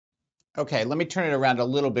Okay, let me turn it around a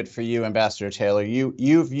little bit for you, Ambassador Taylor.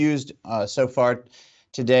 You've used so far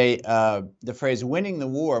today the phrase "winning the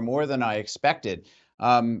war" more than I expected,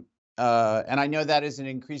 and I know that is an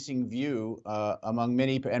increasing view among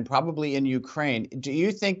many, and probably in Ukraine. Do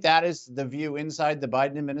you think that is the view inside the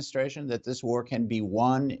Biden administration, that this war can be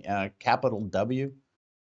won, capital W?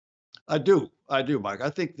 I do, Mike. I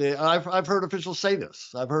think I've heard officials say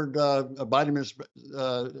this. I've heard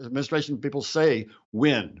administration people say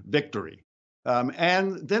win, victory.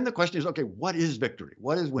 And then the question is, okay, what is victory?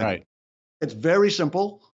 What is winning? Right. It's very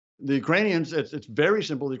simple. The Ukrainians, it's very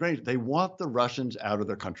simple. The Ukrainians, they want the Russians out of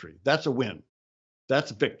their country. That's a win.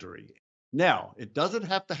 That's victory. Now, it doesn't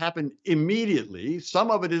have to happen immediately.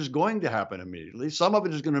 Some of it is going to happen immediately. Some of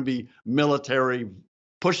it is going to be military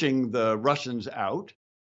pushing the Russians out.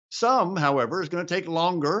 Some, however, is going to take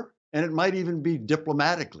longer, and it might even be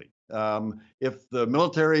diplomatically. If the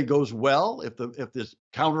military goes well, if this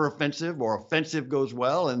counteroffensive or offensive goes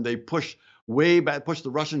well, and they push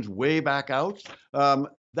the Russians way back out,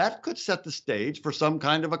 that could set the stage for some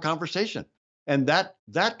kind of a conversation. And that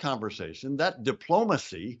conversation, that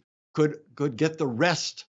diplomacy, could get the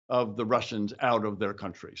rest of the Russians out of their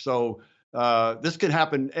country. So this can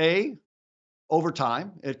happen over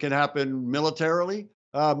time. It can happen militarily,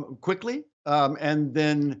 quickly, and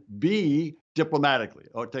then B, diplomatically,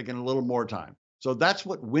 or taking a little more time. So that's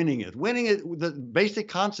what winning is. Winning is the basic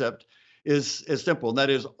concept is simple, and that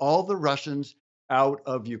is all the Russians out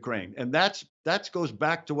of Ukraine. And that goes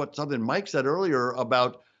back to what something Mike said earlier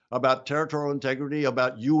about territorial integrity,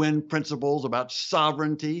 about UN principles, about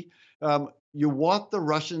sovereignty. You want the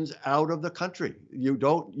Russians out of the country. You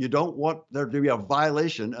don't want there to be a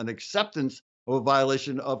violation, an acceptance of a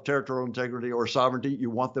violation of territorial integrity or sovereignty.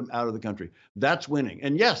 You want them out of the country. That's winning.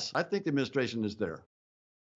 And yes, I think the administration is there.